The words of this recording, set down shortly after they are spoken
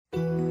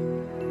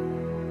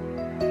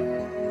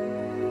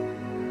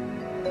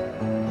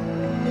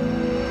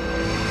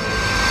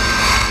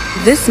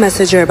This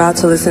message you're about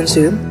to listen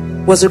to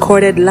was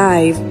recorded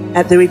live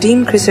at the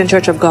Redeemed Christian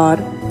Church of God,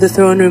 the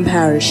Throne Room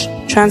Parish,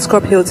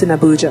 Transcorp Hilton,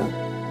 Abuja.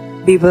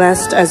 Be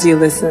blessed as you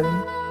listen.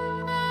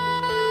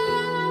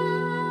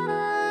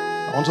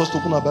 I want us to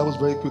open our Bibles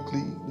very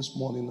quickly this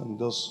morning and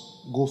just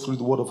go through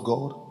the Word of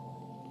God.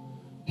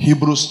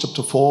 Hebrews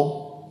chapter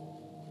 4,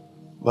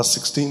 verse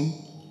 16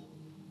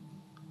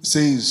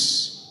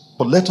 says,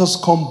 "But let us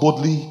come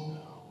boldly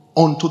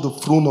unto the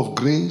throne of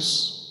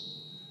grace,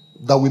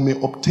 that we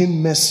may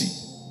obtain mercy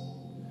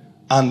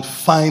and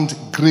find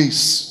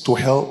grace to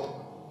help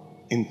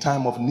in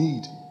time of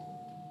need."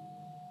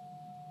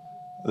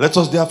 Let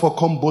us therefore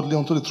come boldly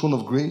unto the throne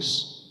of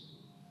grace,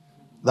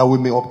 that we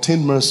may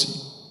obtain mercy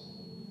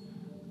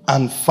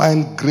and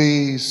find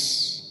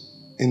grace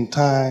in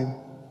time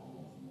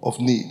of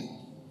need.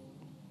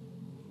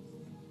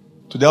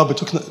 Today I'll be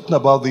talking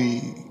about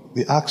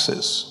the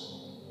access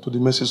to the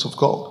mercies of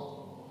God.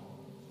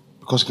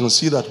 Because you can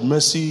see that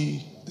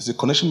mercy, there's a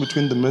connection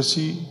between the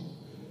mercy,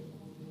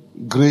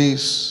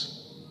 grace,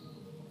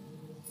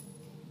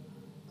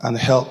 and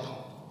help.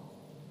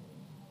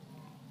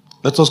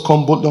 Let us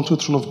come boldly unto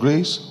the throne of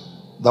grace,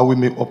 that we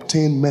may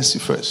obtain mercy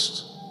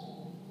first,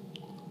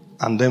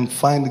 and then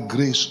find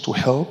grace to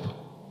help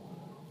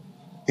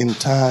in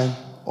time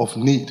of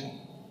need.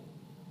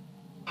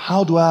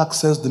 How do I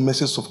access the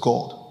mercies of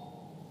God?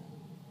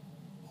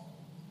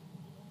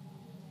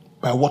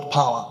 By what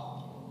power?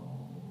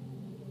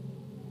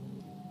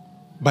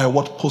 By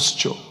what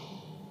posture?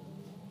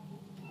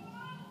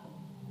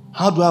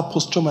 How do I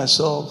posture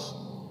myself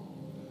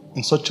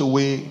in such a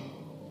way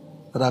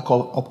that I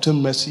can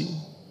obtain mercy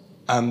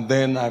and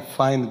then I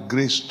find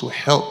grace to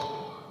help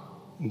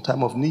in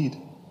time of need?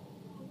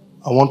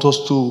 I want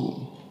us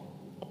to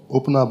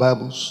open our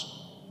Bibles.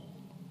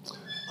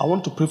 I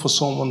want to pray for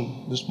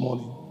someone this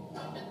morning.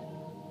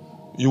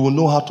 You will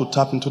know how to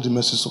tap into the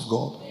mercies of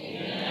God.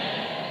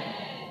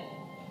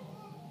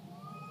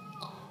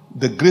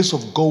 The grace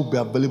of God will be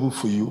available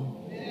for you.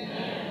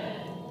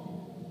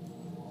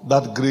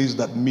 That grace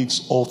that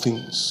meets all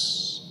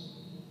things,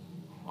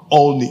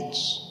 all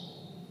needs.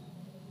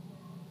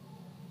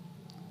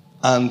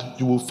 And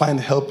you will find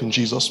help in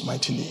Jesus'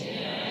 mighty name.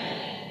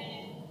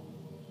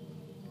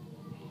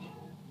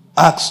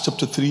 Acts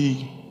chapter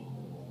 3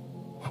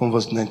 from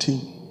verse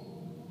 19.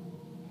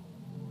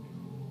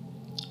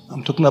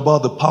 I'm talking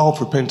about the power of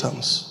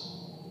repentance.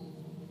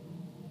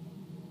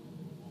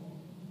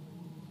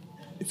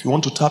 If you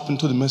want to tap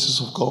into the mercies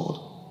of God,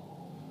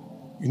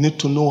 you need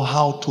to know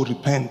how to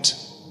repent.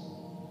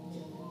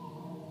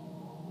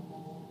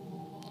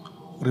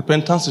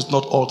 Repentance is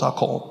not altar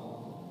call.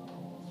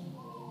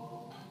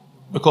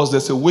 Because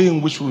there's a way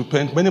in which we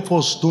repent. Many of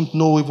us don't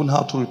know even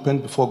how to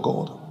repent before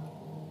God.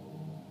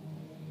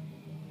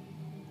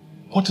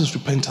 What is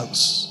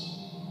repentance?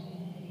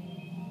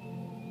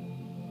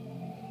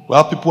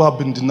 Well, people have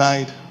been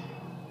denied,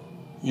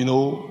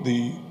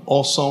 the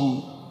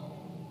awesome,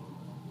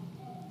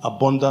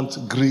 abundant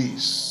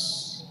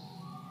grace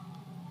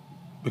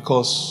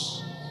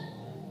because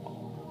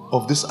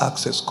of this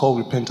access called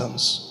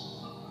repentance.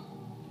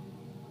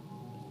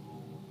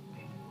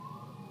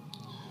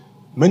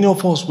 Many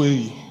of us,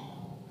 we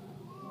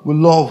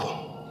love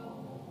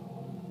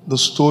the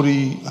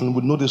story and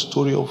we know the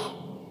story of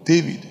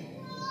David.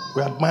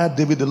 We admire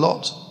David a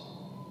lot.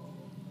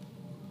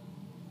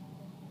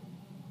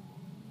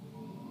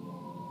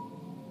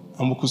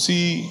 And we could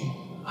see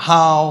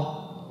how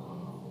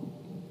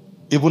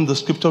even the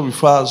scripture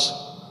refers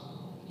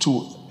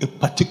to a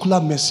particular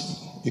mercy.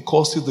 It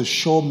calls it the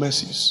sure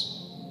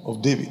mercies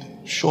of David.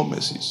 Sure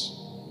mercies.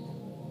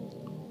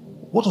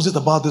 What was it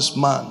about this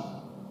man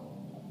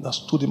that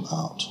stood him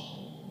out?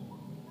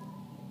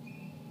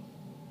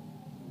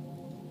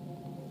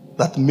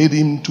 That made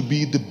him to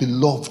be the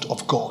beloved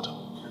of God.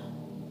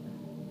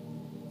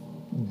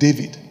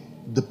 David,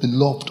 the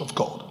beloved of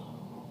God.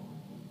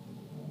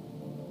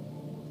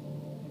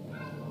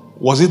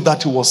 Was it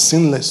that he was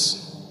sinless?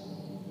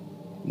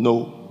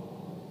 No.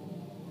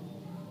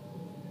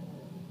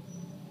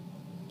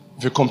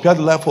 If you compare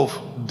the life of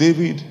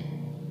David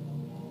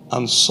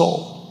and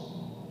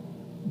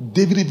Saul,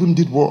 David even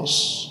did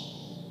worse.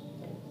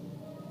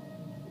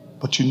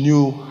 But he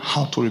knew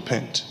how to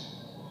repent.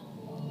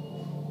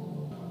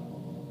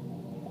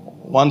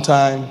 One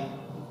time,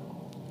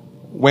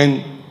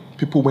 when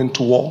people went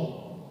to war,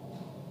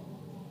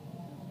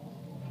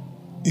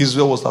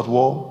 Israel was at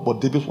war, but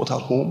David was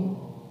at home,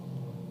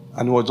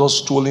 and he was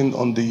just strolling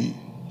on the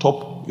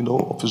top,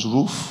 of his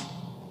roof.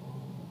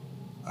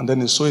 And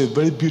then he saw a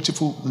very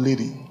beautiful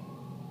lady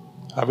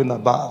having a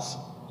bath,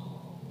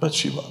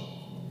 Bathsheba,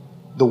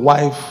 the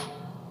wife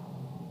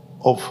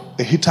of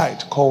a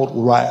Hittite called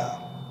Uriah.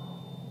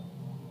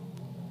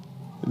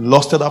 He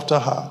lusted after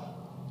her.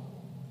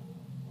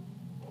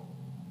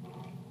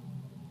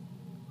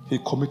 He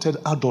committed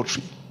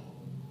adultery,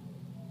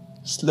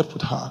 slept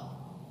with her,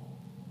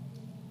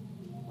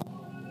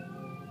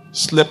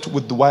 slept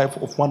with the wife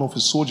of one of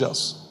his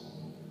soldiers,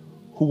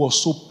 who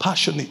was so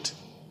passionate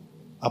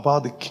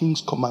about the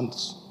king's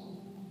commands,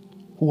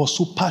 who was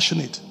so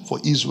passionate for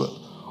Israel,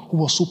 who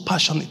was so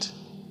passionate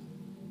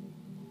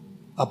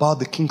about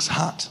the king's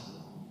heart.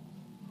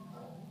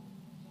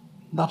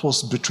 That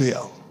was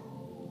betrayal.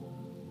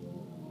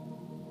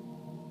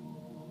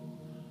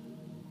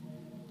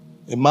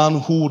 A man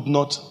who would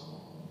not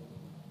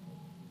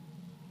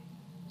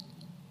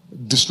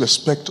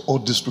disrespect or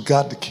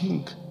disregard the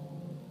king.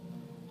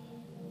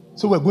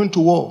 So we're going to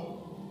war.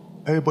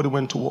 Everybody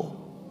went to war.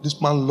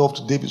 This man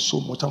loved David so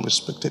much and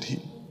respected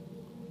him.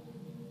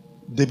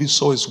 David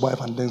saw his wife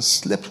and then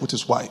slept with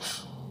his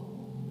wife.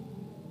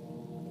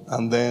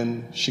 And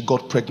then she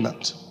got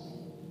pregnant.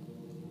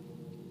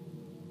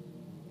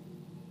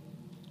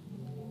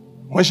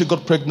 When she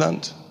got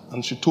pregnant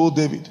and she told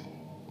David,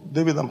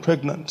 David, I'm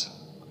pregnant.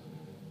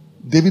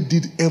 David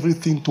did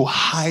everything to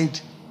hide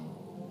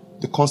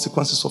the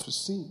consequences of his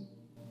sin,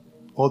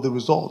 or the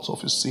results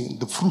of his sin,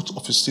 the fruit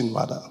of his sin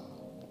rather,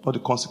 not the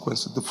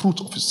consequences, the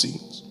fruit of his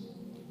sins.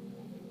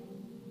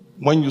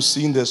 When you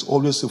sin, there's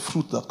always a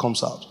fruit that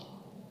comes out.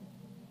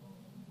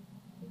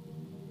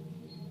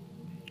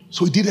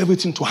 So he did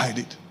everything to hide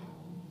it.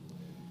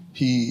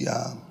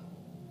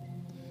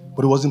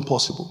 But it wasn't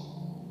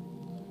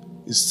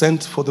possible. He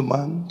sent for the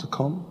man to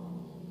come,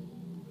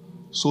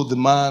 so the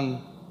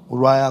man,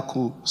 Uriah,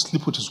 could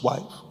sleep with his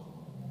wife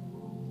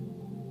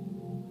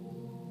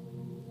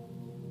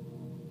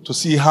to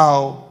see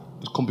how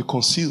it can be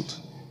concealed.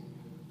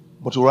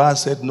 But Uriah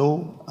said,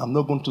 no, I'm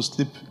not going to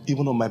sleep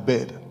even on my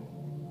bed.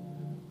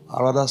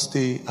 I'd rather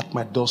stay at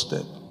my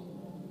doorstep.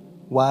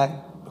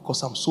 Why?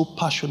 Because I'm so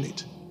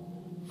passionate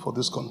for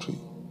this country.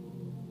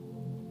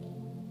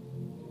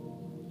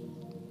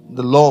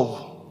 The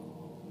love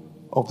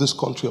of this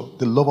country,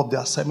 the love of the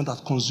assignment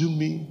has consumed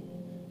me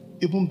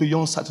even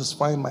beyond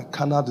satisfying my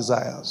carnal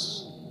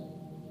desires.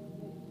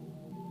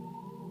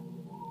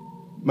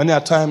 Many a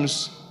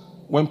times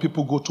when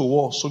people go to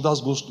war,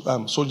 soldiers,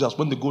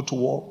 when they go to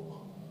war,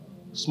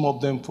 some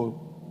of them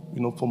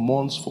for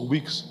months, for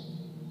weeks,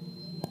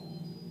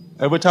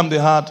 every time they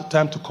had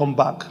time to come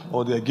back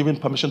or they're given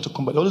permission to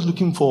come back, they're always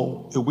looking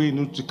for a way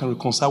in which they can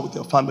reconcile with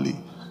their family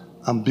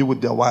and be with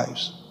their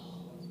wives.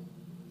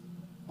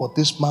 But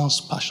this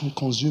man's passion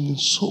consumed him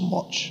so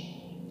much.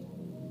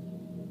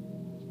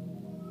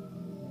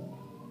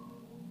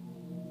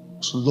 He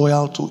was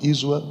loyal to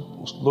Israel, he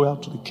was loyal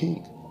to the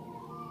king.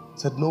 He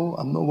said, no,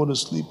 I'm not going to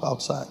sleep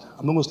outside.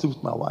 I'm not going to sleep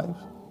with my wife.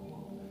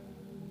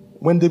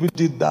 When David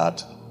did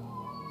that,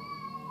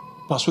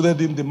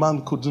 persuaded him, the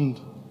man couldn't,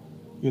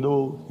 he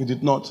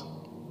didn't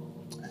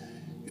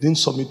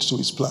submit to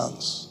his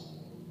plans.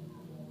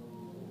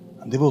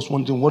 And David was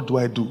wondering, what do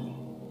I do?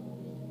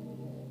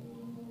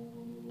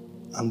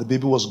 And the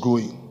baby was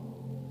growing.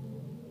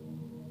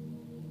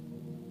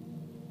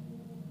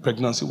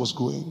 Pregnancy was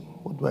growing.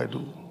 What do I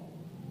do?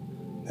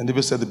 And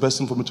David said, the best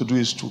thing for me to do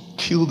is to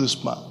kill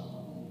this man.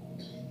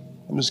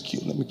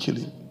 Let me kill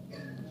him.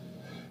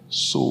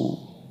 So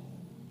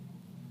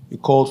he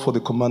called for the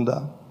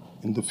commander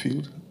in the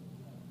field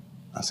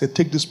and said,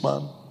 take this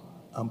man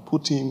and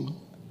put him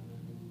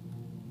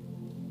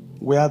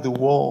where the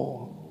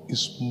war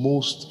is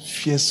most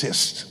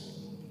fiercest.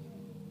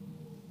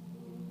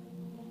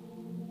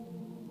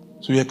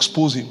 So you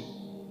expose him.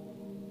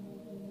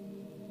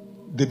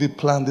 David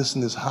planned this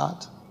in his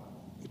heart.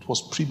 It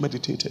was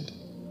premeditated.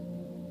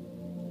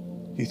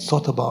 He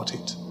thought about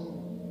it.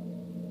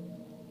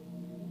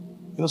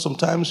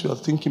 Sometimes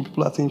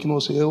people are thinking,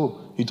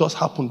 it just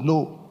happened.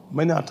 No,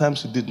 many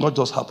times it did not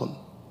just happen.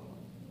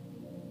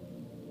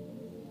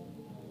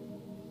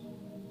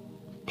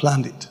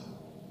 Planned it,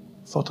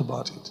 thought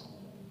about it,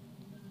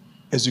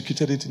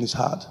 executed it in his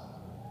heart,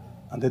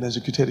 and then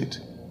executed it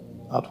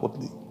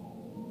outwardly.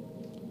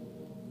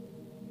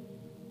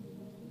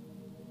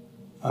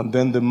 And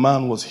then the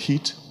man was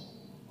hit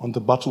on the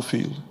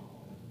battlefield,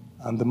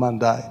 and the man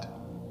died.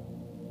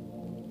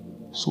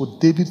 So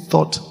David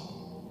thought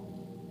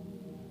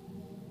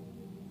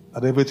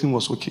that everything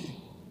was okay.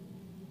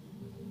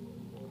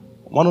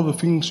 One of the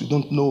things you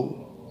don't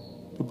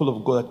know, people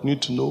of God that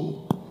need to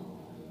know,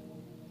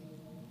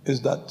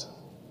 is that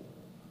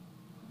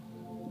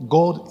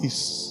God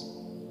is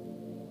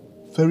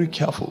very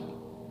careful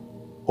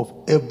of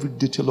every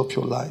detail of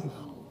your life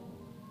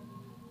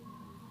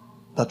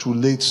that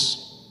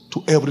relates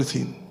to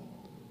everything,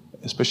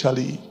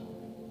 especially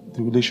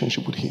the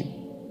relationship with Him.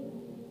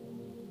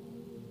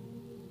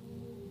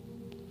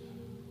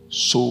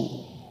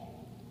 So,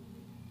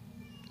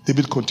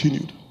 David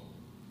continued.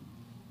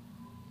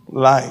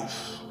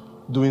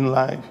 Doing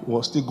life. He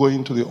was still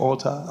going to the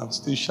altar and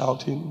still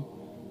shouting.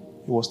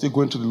 He was still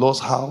going to the Lord's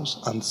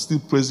house and still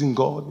praising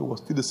God. He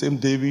was still the same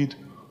David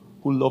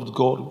who loved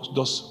God, was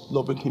just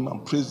loving Him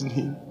and praising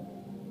Him.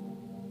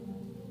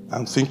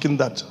 And thinking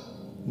that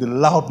the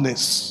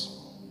loudness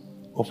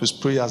of his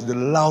prayers, the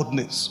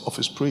loudness of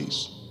his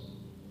praise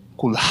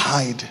could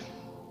hide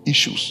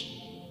issues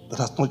that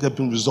has not yet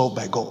been resolved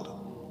by God.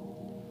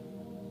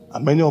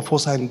 And many of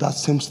us are in that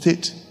same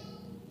state.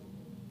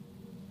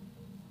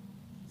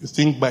 You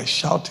think by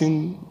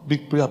shouting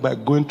big prayer, by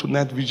going to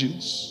night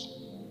vigils,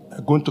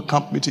 by going to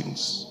camp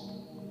meetings,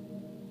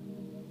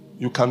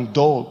 you can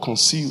dull,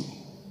 conceal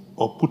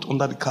or put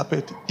under the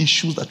carpet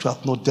issues that you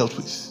have not dealt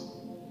with.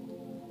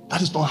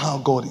 That is not how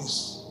God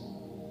is.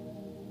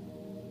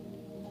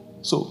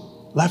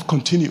 So, life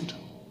continued.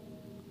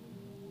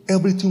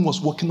 Everything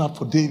was working out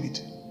for David.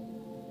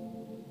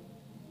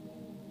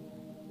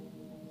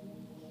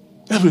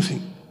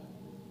 Everything.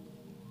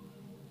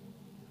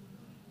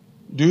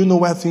 Do you know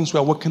why things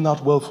were working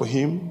out well for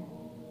him?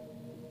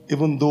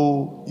 Even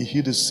though he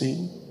hid his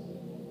sin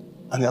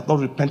and he had not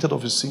repented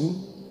of his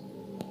sin?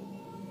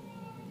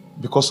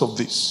 Because of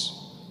this.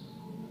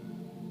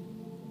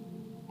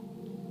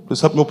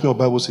 Please help me open your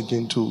Bibles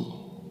again too.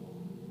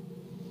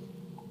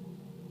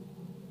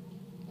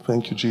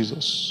 Thank you,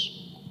 Jesus.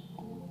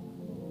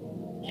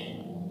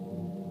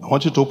 I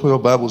want you to open your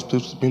Bibles,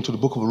 please, into the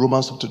book of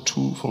Romans chapter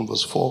 2 from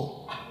verse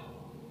 4.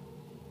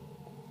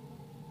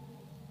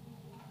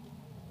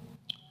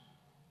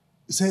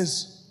 It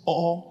says,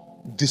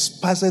 or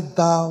despisest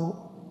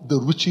thou the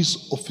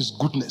riches of his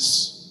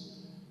goodness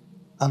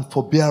and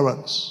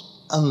forbearance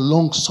and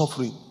long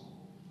suffering,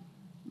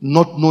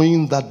 not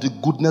knowing that the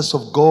goodness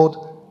of God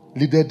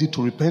leadeth thee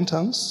to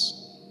repentance?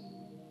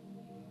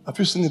 Have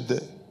you seen it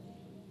there?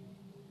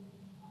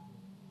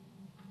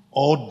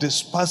 Or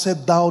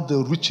despisest thou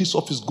the riches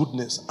of his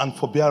goodness and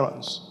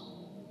forbearance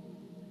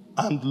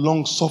and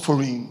long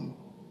suffering,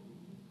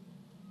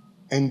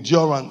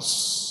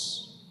 endurance?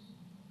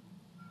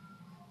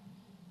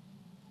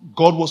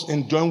 God was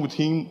enjoying with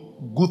him,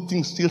 good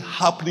things still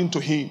happening to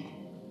him.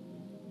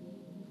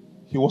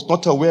 He was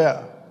not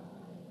aware.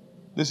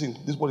 Listen,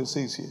 this is what it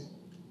says here.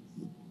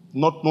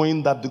 Not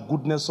knowing that the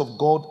goodness of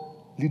God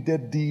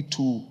leadeth thee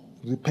to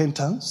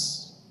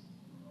repentance.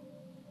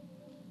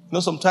 You know,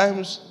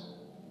 sometimes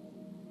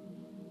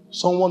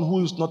someone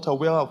who is not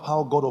aware of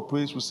how God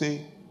operates will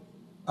say,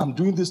 I'm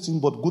doing this thing,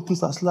 but good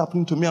things are still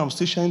happening to me. I'm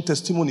still sharing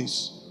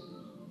testimonies.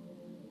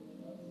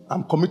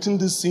 I'm committing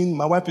this sin.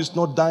 My wife is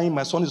not dying.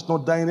 My son is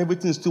not dying.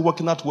 Everything is still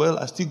working out well.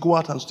 I still go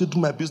out and still do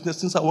my business.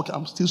 Since I work,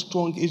 I'm still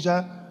strong.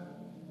 Asia,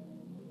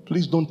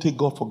 please don't take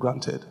God for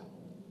granted.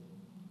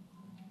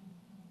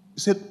 He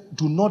said,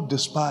 do not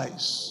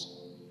despise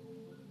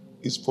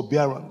his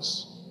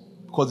forbearance.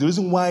 Because the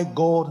reason why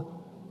God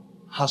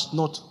has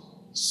not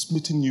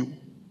smitten you,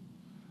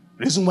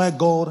 the reason why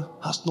God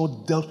has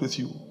not dealt with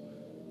you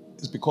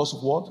is because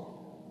of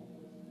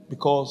what?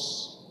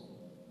 Because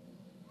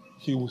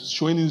he was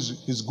showing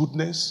his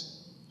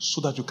goodness so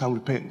that you can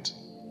repent.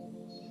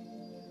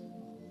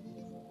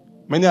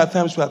 Many a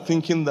times we are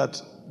thinking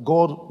that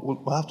God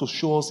will have to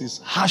show us his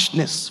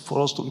harshness for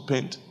us to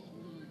repent.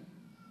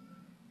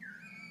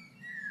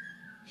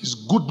 His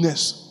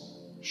goodness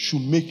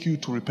should make you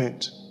to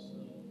repent.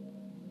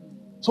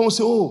 Someone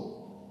say,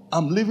 oh,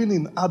 I'm living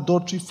in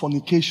adultery,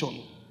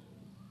 fornication.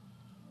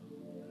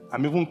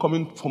 I'm even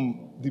coming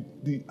from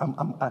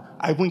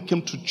I even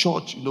came to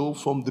church,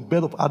 from the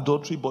bed of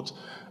adultery, but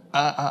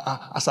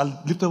as I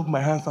lifted up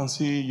my hands and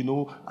say,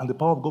 and the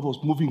power of God was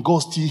moving, God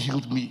still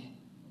healed me.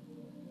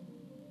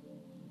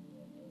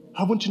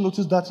 Haven't you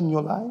noticed that in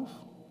your life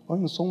or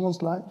in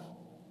someone's life?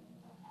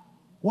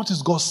 What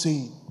is God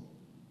saying?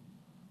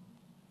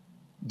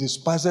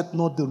 Despiseth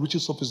not the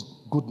riches of his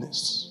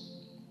goodness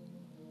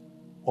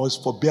or his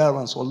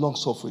forbearance or long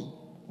suffering.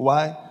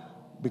 Why?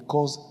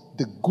 Because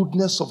the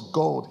goodness of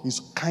God, his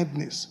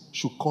kindness,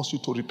 should cause you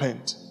to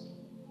repent.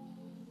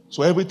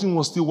 So everything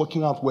was still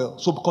working out well.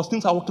 So because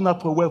things are working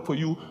out well for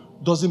you,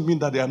 doesn't mean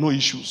that there are no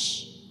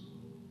issues.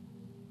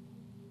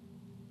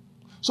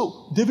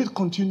 So David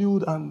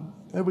continued and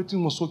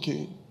everything was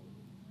okay.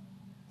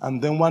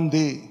 And then one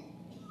day,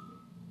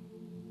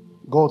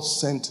 God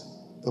sent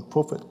a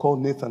prophet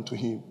called Nathan to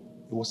him.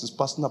 He was his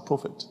personal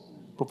prophet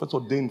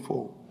ordained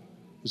for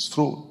his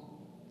throne.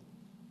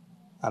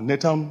 And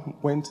Nathan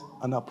went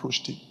and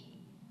approached him.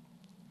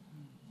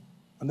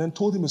 And then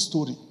told him a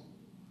story.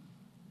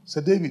 He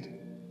said, David,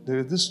 there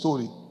is this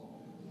story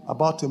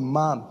about a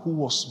man who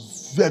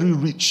was very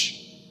rich.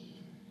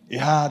 He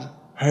had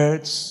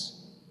herds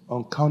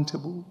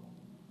uncountable.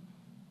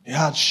 He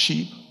had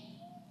sheep.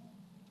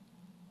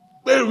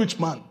 Very rich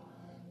man.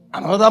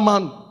 And another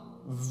man,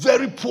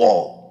 very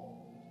poor.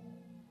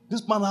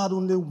 This man had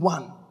only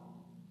one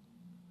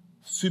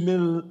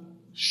female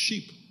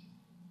sheep,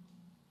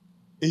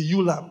 a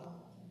ewe lamb.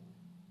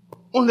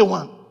 Only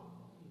one.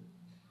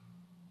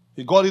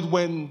 He got it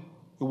when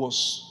he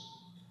was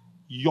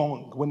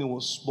young, when he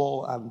was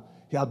small, and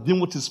he had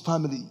been with his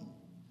family.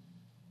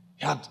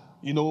 He had,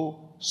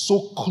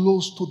 so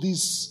close to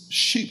these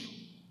sheep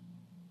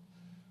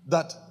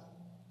that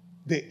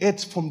they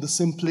ate from the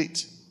same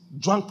plate,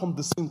 drank from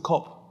the same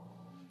cup.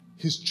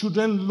 His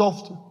children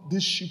loved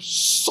this sheep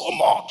so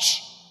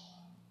much.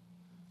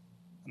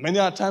 Many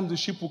a times the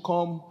sheep would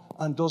come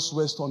and just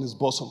rest on his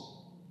bosom.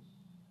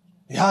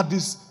 He had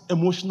this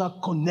emotional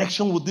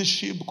connection with this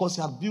sheep because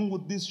he had been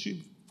with this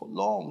sheep for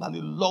long and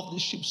he loved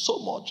this sheep so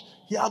much.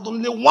 He had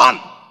only one.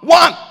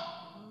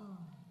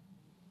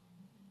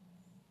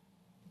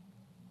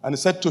 And he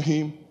said to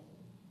him,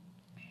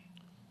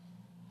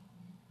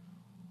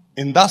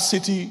 in that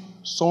city,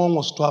 someone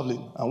was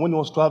traveling. And when he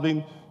was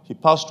traveling, he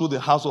passed through the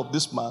house of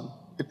this man,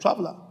 a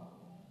traveler.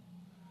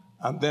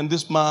 And then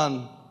this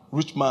man,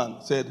 rich man,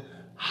 said,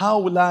 how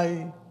will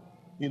I,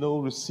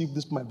 receive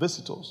my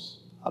visitors?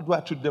 How do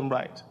I treat them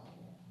right?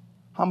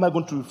 How am I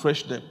going to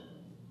refresh them?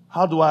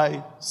 How do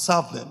I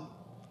serve them?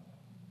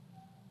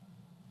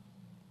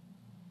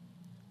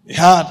 He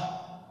had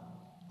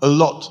a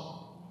lot,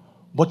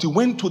 but he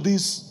went to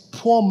this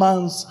poor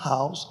man's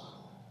house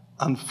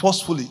and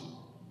forcefully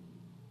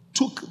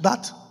took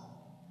that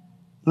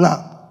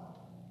lamb,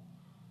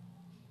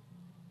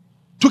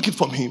 took it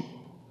from him,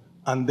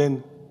 and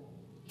then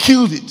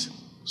killed it,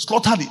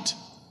 slaughtered it,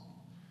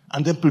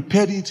 and then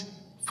prepared it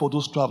for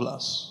those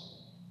travelers.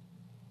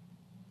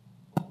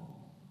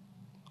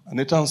 And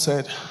Nathan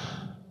said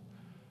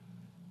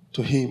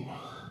to him,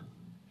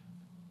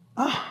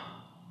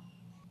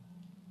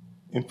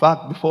 In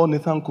fact, before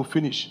Nathan could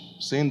finish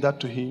saying that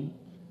to him,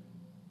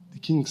 the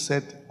king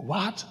said,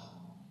 what?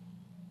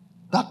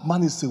 That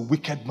man is a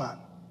wicked man.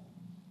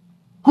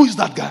 Who is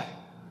that guy?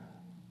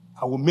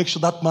 I will make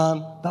sure that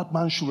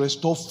man should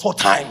restore 4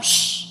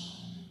 times.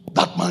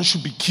 That man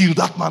should be killed,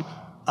 that man.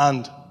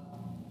 And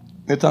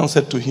Nathan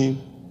said to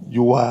him,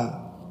 you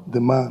are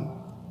the man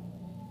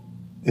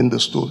in the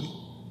story.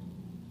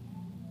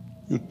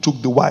 You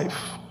took the wife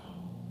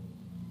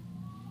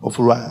of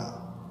Uriah,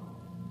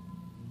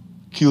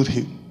 killed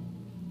him,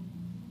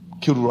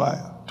 killed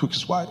Uriah, took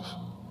his wife.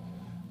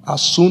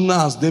 As soon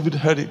as David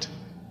heard it,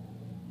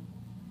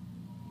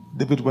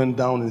 David went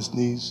down on his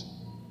knees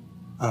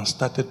and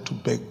started to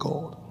beg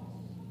God.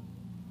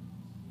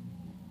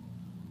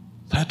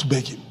 Started to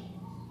beg him.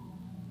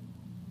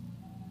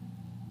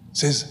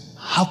 Says,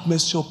 have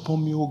mercy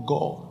upon me, O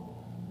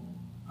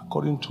God,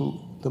 according to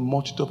the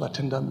multitude of thy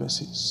tender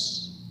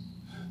mercies.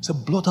 Say,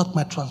 blot out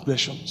my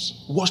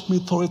transgressions, wash me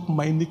thoroughly from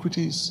my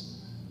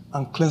iniquities,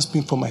 and cleanse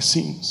me from my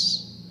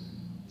sins.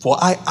 For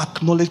I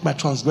acknowledge my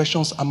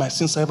transgressions, and my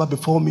sins are ever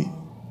before me.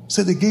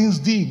 Said,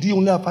 against thee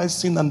only have I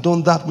sinned and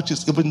done that which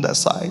is evil in thy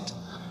sight,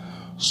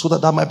 so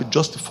that thou might be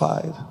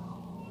justified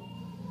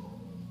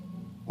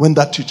when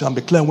thou teachest and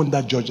be clear when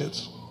thou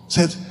judgest.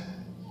 Said,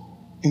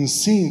 in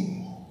sin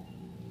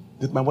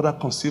did my mother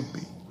conceive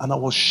me, and I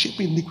was shaped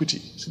in iniquity.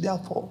 So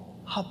therefore,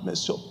 have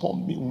mercy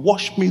upon me.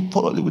 Wash me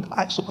thoroughly with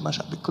hyssop, and I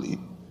shall be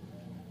clean.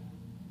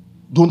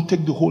 Don't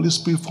take the Holy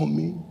Spirit from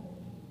me.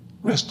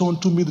 Restore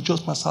unto me the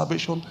just my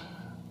salvation,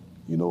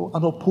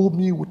 and uphold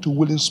me with a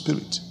willing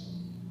spirit.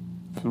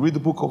 If you read the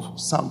book of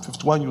Psalm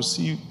 51, you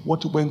see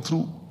what he went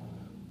through,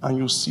 and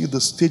you see the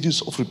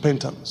stages of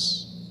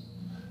repentance.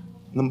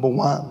 Number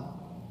 1,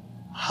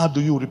 how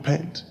do you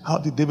repent? How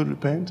did David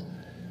repent?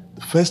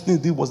 The first thing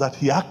he did was that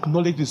he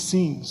acknowledged his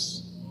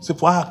sins. He said,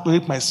 for I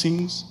acknowledge my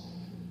sins,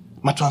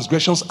 my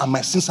transgressions, and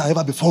my sins are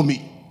ever before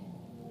me.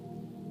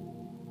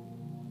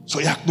 So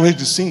he acknowledged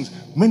the sins.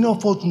 Many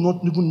of us do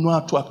not even know how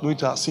to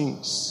acknowledge our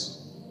sins.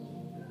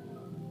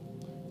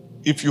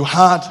 If you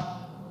had,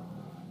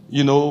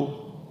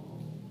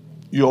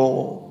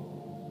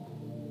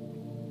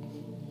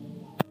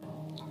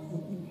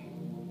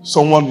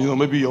 someone,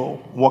 maybe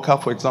your worker,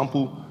 for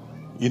example,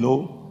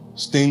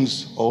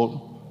 stains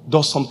or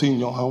does something in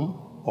your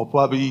home, or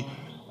probably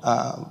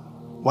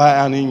while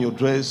ironing your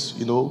dress,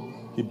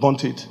 he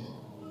burnt it,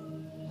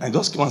 and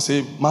just come and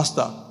say,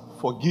 Master,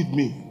 forgive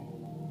me.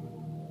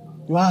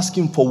 You ask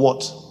him for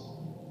what?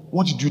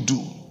 What did you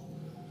do?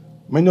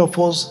 Many of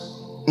us,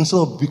 instead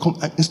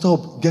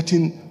of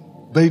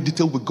getting very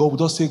detailed with God, we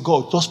just say,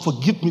 God, just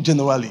forgive me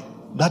generally.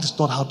 That is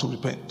not how to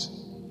repent.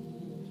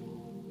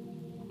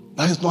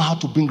 That is not how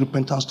to bring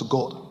repentance to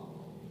God.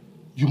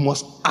 You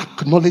must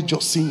acknowledge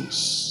your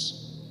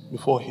sins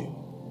before him.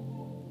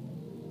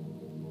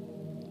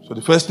 So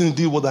the first thing he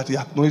did was that he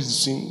acknowledged the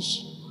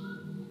sins.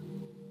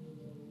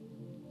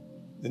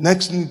 The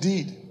next thing he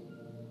did,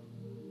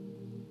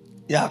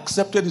 he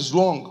accepted his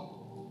wrong.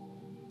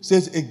 He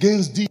says,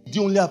 against thee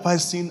only have I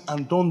sinned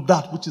and done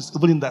that which is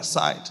evil in thy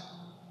sight.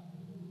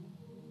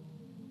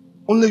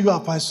 Only you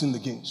have I sinned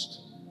against.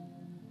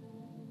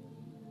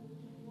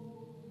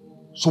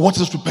 So what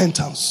is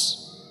repentance?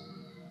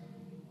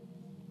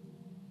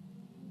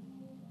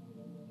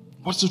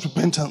 What is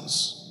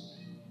repentance?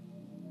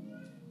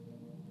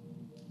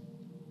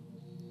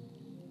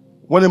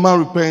 When a man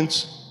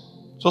repents,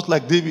 just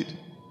like David,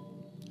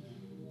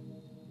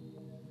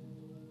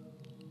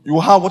 you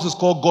will have what is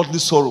called godly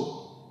sorrow.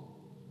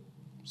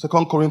 2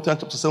 Corinthians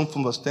chapter 7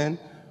 from verse 10.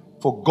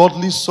 For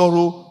godly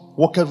sorrow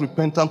worketh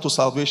repentance to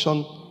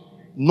salvation,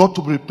 not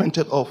to be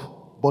repented of,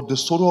 but the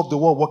sorrow of the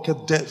world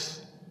worketh death.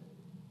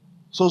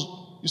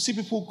 So you see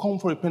people come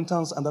for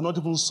repentance and they're not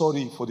even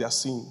sorry for their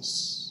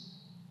sins.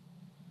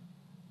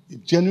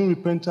 If genuine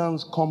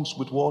repentance comes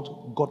with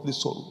what? Godly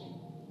sorrow.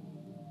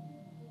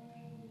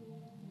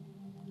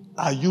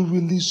 Are you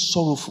really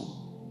sorrowful?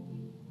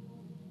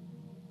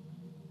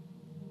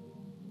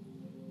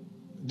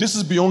 This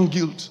is beyond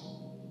guilt.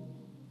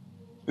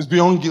 It's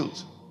beyond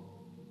guilt.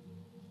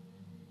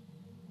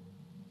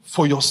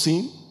 For your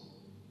sin.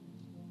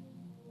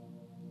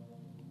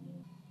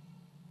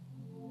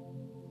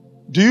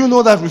 Do you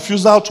know that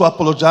refusal to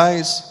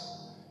apologize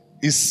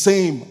is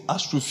same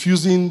as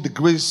refusing the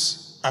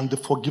grace and the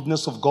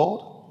forgiveness of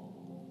God?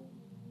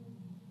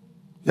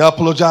 He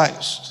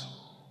apologized.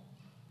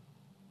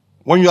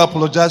 When you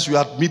apologize, you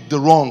admit the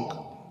wrong.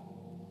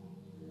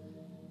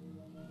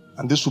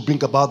 And this will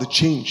bring about the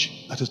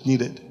change that is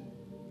needed.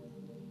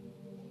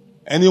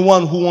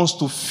 Anyone who wants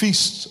to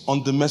feast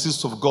on the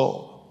mercies of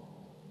God,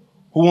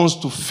 who wants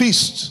to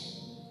feast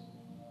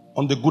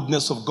on the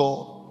goodness of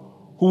God,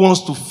 who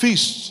wants to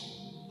feast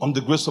on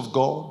the grace of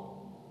God,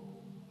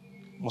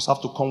 must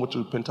have to come with a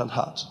repentant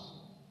heart.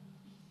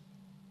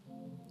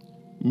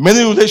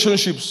 Many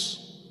relationships,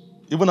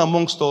 even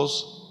amongst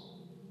us,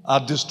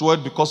 are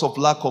destroyed because of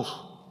lack of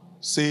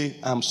say,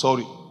 I'm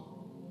sorry.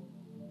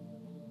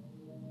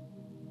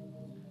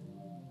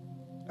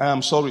 I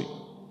am sorry.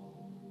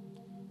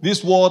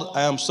 This word,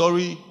 I am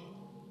sorry,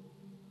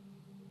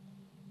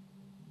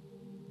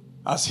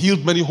 has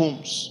healed many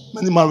homes,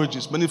 many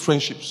marriages, many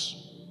friendships.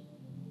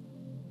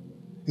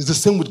 It's the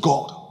same with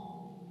God.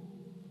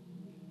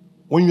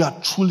 When you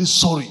are truly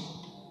sorry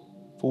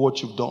for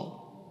what you've done.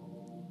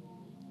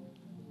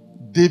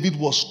 David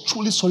was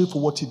truly sorry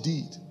for what he did.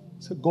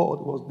 He said,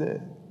 God was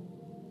there.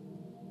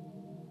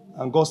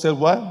 And God said,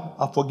 well,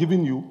 I've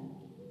forgiven you.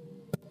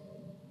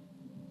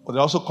 But there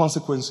are also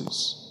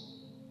consequences.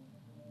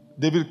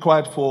 David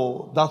cried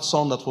for that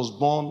son that was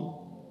born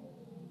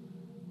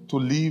to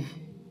live.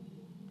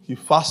 He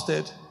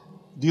fasted,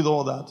 did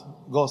all that.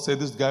 God said,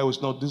 this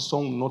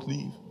son will not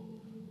live.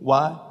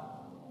 Why?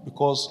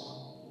 Because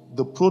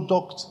the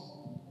product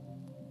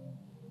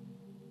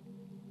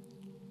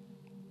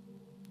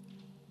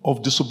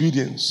of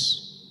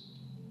disobedience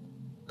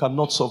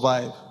cannot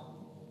survive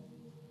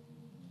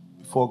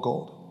before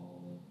God.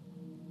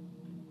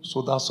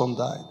 So that son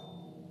died.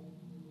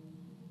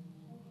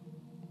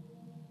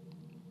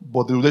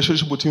 But the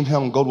relationship between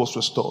him and God was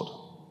restored.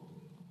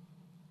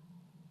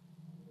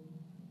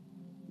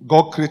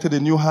 God created a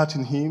new heart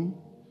in him.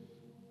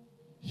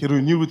 He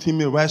renewed with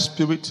him a right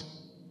spirit.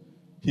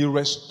 He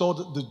restored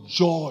the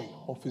joy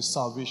of his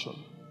salvation.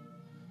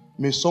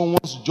 May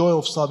someone's joy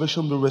of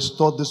salvation be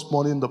restored this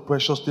morning in the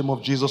precious name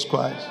of Jesus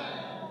Christ.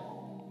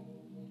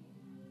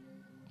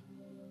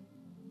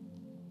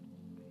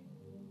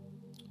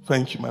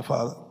 Thank you, my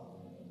Father.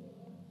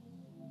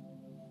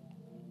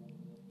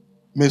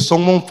 May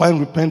someone find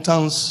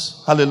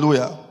repentance,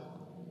 hallelujah,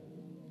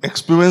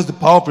 experience the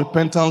power of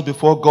repentance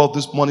before God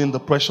this morning in the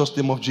precious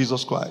name of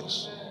Jesus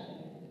Christ.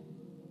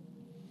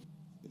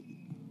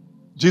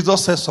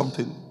 Jesus says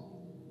something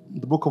in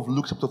the book of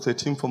Luke chapter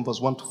 13 from verse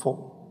 1 to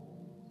 4.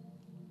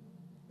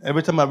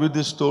 Every time I read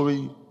this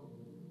story,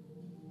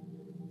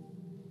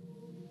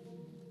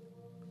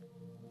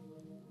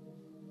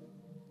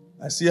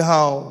 I see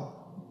how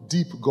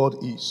deep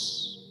God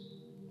is.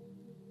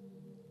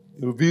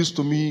 It reveals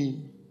to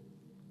me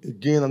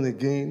again and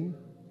again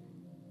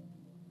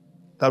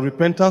that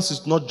repentance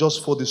is not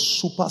just for the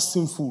super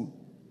sinful.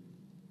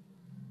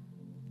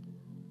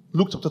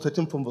 Luke chapter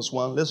 13 from verse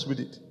 1, let's read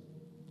it.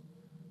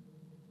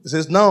 It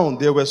says, now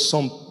there are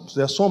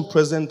some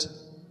present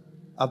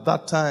at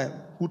that time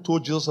who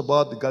told Jesus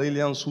about the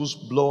Galileans whose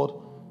blood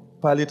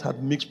Pilate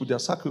had mixed with their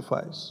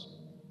sacrifice.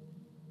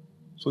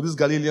 So these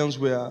Galileans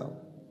were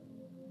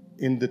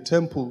in the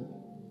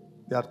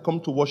temple. They had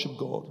come to worship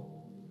God.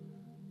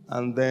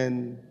 And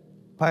then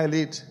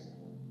Pilate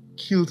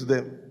killed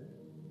them.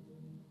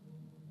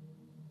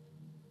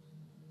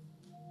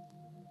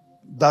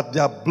 That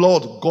their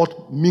blood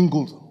got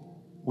mingled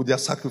with their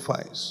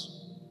sacrifice.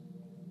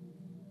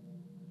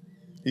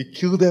 He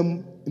killed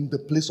them in the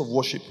place of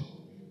worship.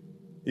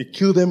 He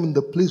killed them in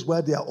the place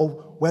where they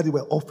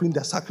were offering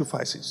their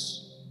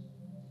sacrifices.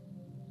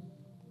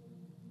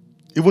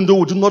 Even though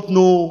we do not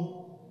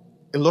know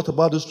a lot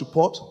about this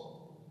report,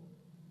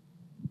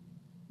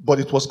 but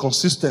it was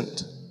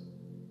consistent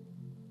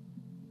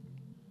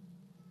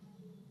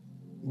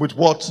with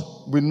what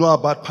we know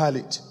about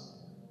Pilate.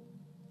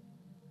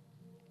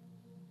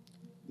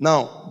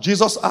 Now,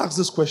 Jesus asked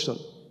this question.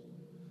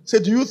 He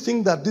said, do you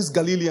think that these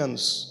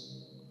Galileans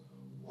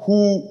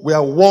who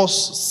were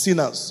worse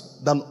sinners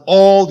than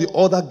all the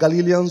other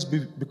Galileans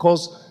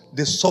because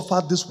they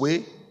suffered this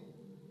way?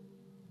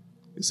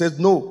 He said,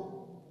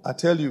 no. I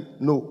tell you,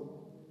 no.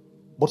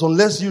 But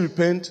unless you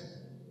repent,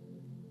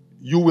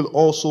 you will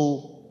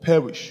also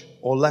perish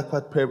or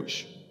likewise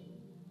perish.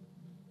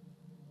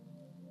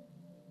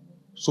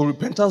 So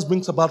repentance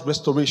brings about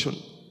restoration.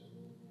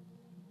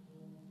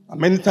 And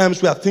many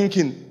times we are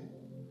thinking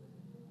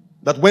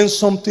that when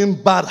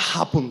something bad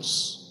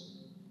happens,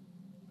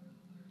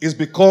 it's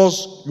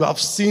because you have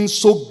sinned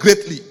so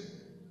greatly.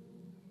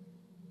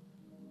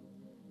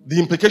 The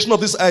implication of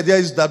this idea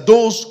is that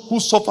those who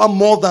suffer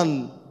more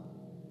than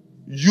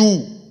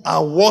you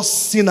are worse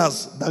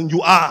sinners than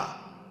you are.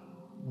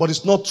 But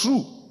it's not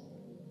true.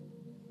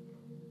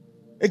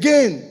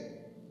 Again,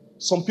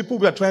 some people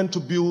were trying to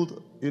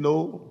build,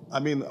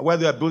 while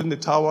they are building the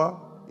tower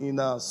in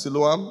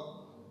Siloam,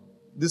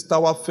 this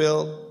tower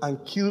fell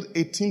and killed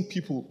 18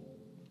 people.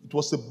 It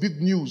was a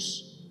big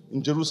news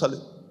in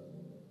Jerusalem.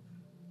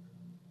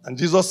 And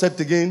Jesus said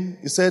again,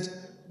 he said,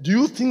 do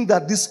you think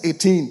that these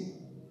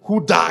 18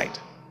 who died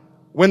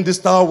when this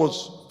tower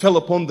fell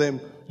upon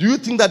them, Do you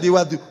think that they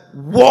were the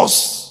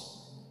worst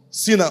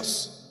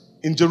sinners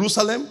in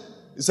Jerusalem?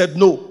 He said,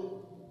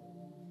 no.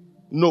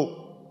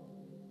 No.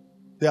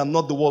 They are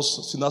not the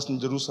worst sinners in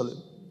Jerusalem.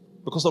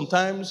 Because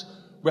sometimes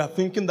we are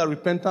thinking that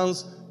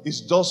repentance is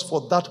just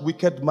for that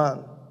wicked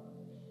man,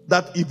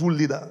 that evil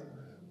leader.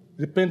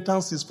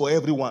 Repentance is for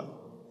everyone.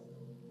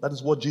 That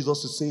is what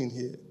Jesus is saying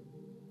here.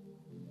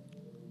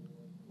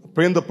 I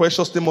pray in the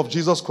precious name of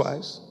Jesus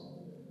Christ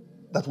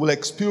that we'll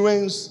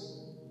experience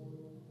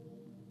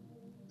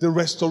the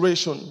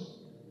restoration,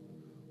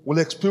 will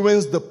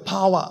experience the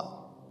power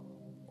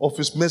of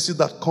His mercy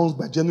that comes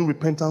by genuine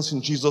repentance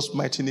in Jesus'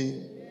 mighty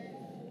name.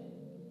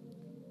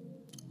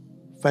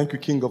 Thank you,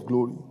 King of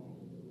Glory.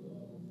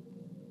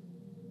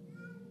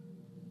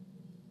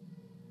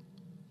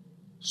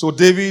 So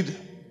David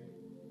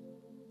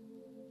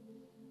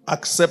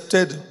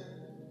acknowledged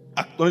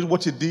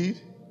what he did.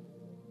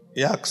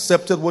 He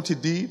accepted what he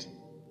did.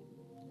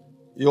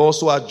 He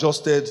also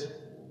adjusted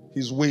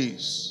his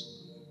ways.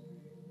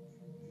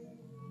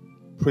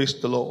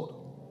 Praise the Lord.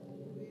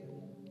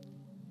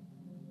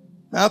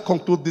 I'll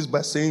conclude this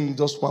by saying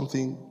just one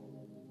thing.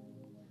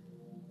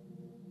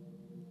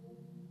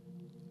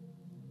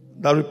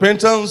 That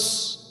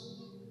repentance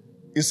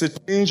is a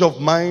change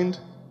of mind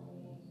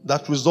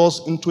that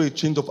results into a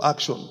change of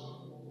action.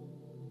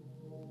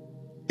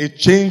 A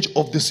change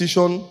of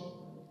decision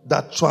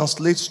that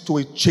translates to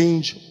a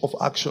change of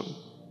action.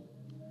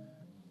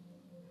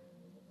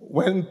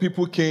 When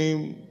people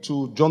came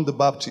to John the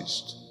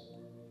Baptist,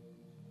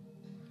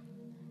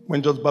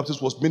 when John the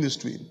Baptist was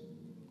ministering,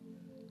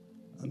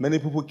 and many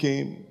people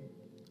came,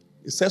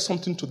 he said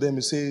something to them.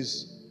 He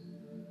says,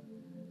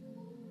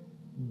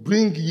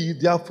 bring ye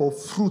therefore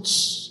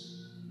fruits,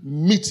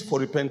 meet for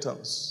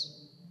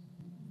repentance.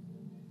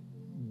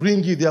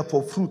 Bring ye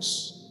therefore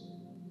fruits.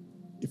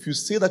 If you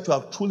say that you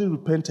have truly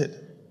repented,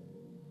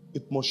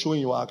 it must show in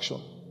your action.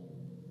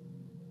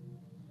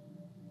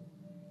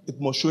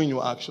 It must show in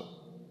your action.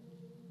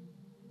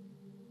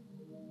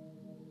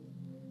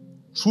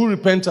 True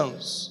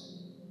repentance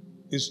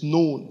is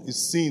known,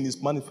 is seen,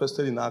 is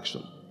manifested in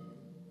action.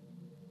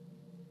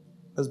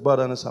 Let's bow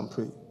down and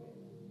pray.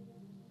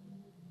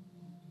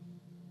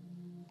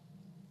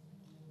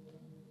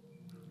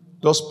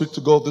 Just speak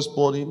to God this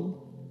morning.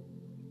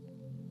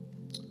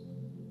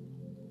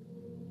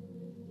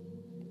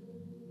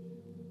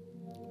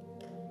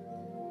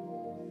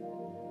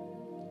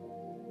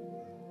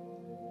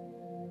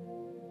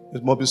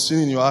 It must be seen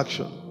in your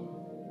action.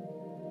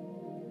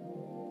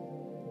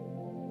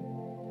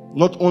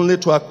 Not only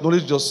to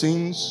acknowledge your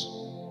sins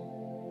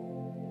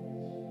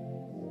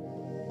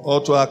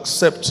or to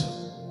accept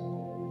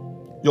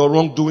your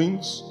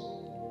wrongdoings,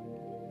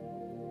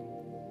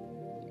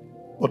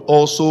 but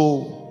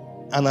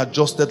also an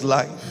adjusted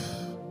life.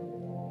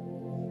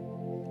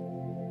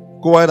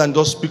 Go ahead and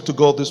just speak to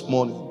God this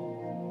morning.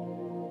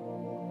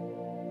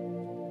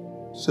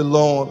 Say,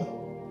 Lord,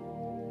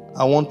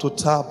 I want to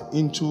tap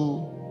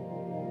into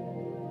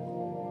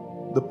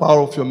the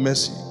power of your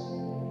mercy.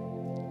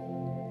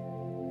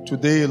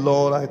 Today,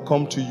 Lord, I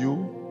come to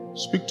you.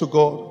 Speak to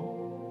God.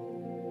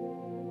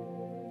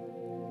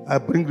 I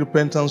bring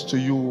repentance to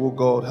you, O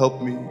God.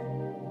 Help me.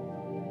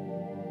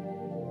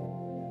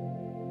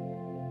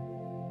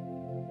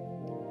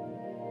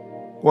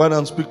 Go ahead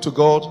and speak to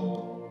God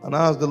and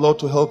ask the Lord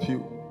to help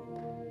you.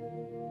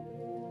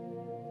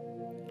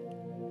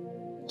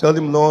 Tell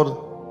Him, Lord,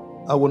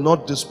 I will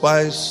not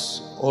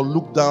despise or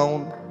look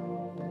down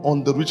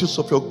on the riches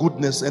of your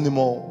goodness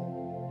anymore.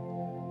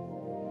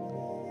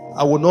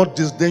 I will not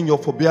disdain your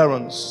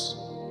forbearance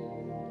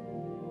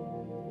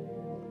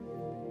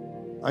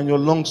and your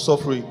long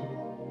suffering.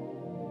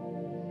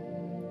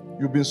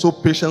 You've been so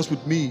patient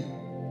with me.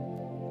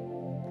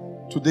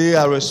 Today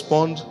I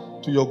respond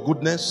to your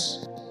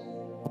goodness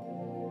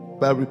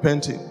by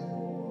repenting.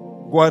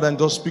 Go ahead and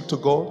just speak to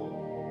God.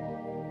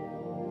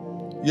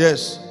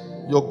 Yes,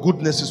 your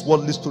goodness is what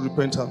leads to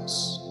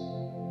repentance.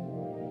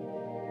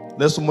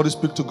 Let somebody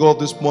speak to God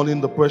this morning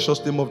in the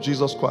precious name of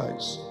Jesus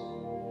Christ.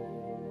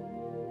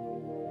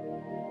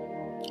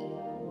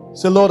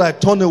 Say, Lord, I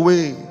turn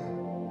away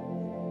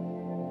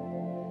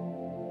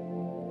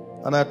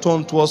and I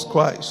turn towards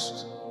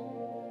Christ.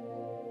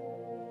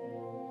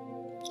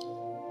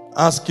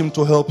 Ask Him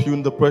to help you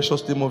in the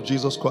precious name of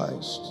Jesus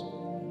Christ.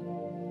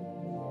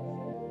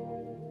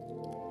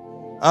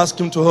 Ask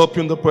Him to help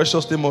you in the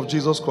precious name of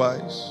Jesus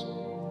Christ.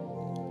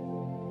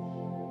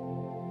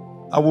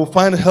 I will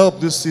find help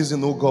this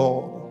season, O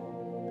God.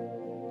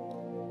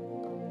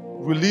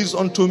 Release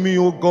unto me,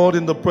 O God,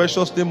 in the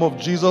precious name of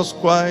Jesus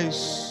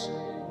Christ,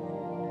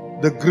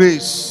 the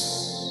grace.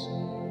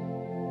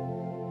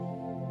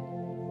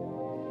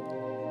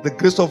 The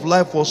grace of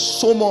life was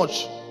so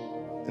much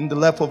in the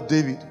life of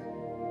David.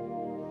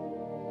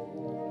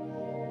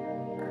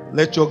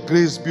 Let your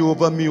grace be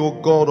over me, O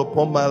God,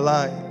 upon my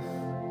life,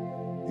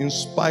 in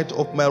spite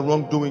of my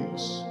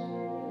wrongdoings.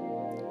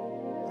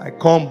 I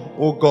come,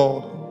 O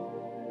God.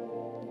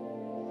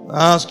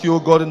 I ask you, O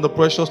God, in the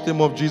precious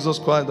name of Jesus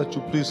Christ, that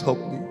you please help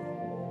me.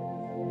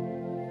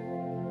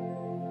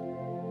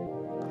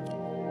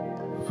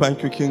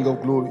 Thank you, King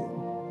of Glory.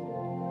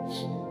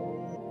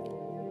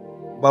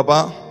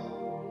 Baba,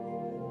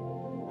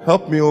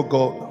 help me, oh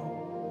God,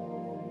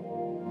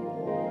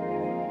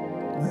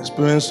 to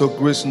experience your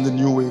grace in the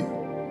new way.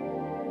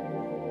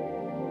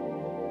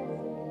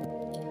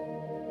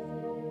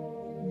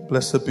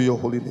 Blessed be your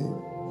holy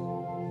name.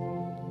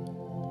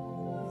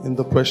 In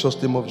the precious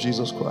name of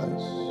Jesus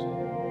Christ.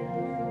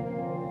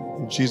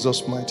 In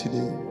Jesus' mighty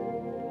name.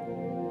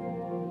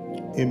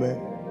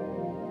 Amen.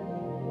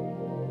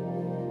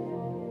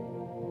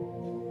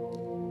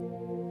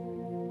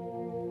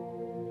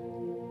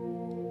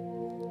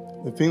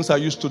 The things I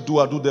used to do,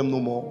 I do them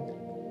no more.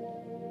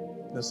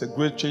 There's a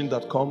great change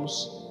that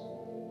comes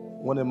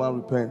when a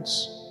man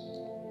repents.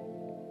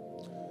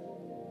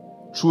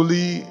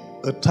 Truly,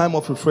 a time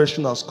of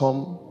refreshing has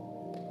come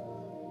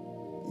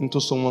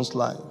into someone's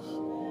life.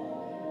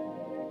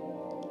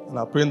 And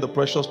I pray in the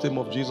precious name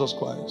of Jesus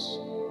Christ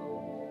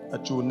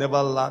that you will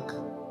never lack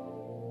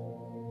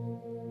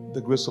the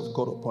grace of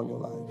God upon your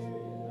life.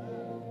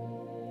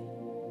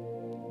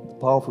 The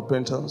power of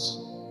repentance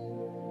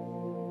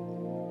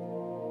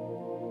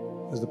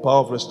is the power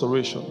of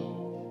restoration.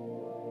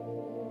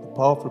 The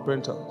power of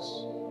repentance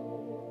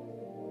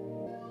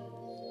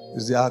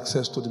is the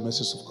access to the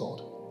mercies of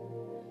God.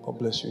 God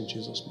bless you in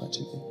Jesus'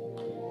 mighty name.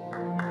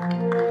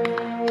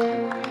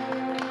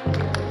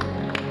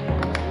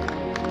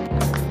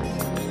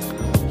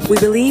 We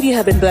believe you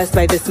have been blessed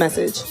by this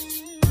message.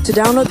 To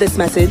download this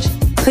message,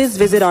 please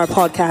visit our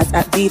podcast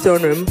at The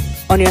Throne Room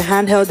on your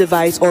handheld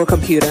device or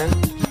computer.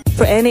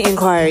 For any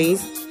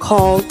inquiries,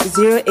 call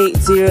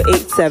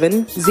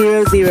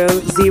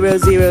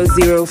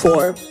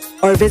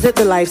 08087000004 or visit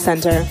the Life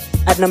Center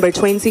at number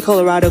 20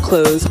 Colorado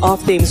Close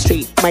off Dame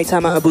Street,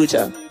 Maitama,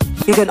 Abuja.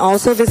 You can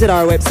also visit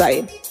our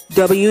website,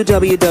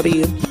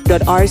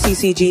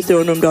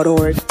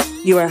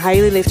 www.rccgthroneroom.org. You are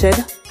highly lifted,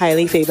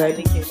 highly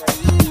favored.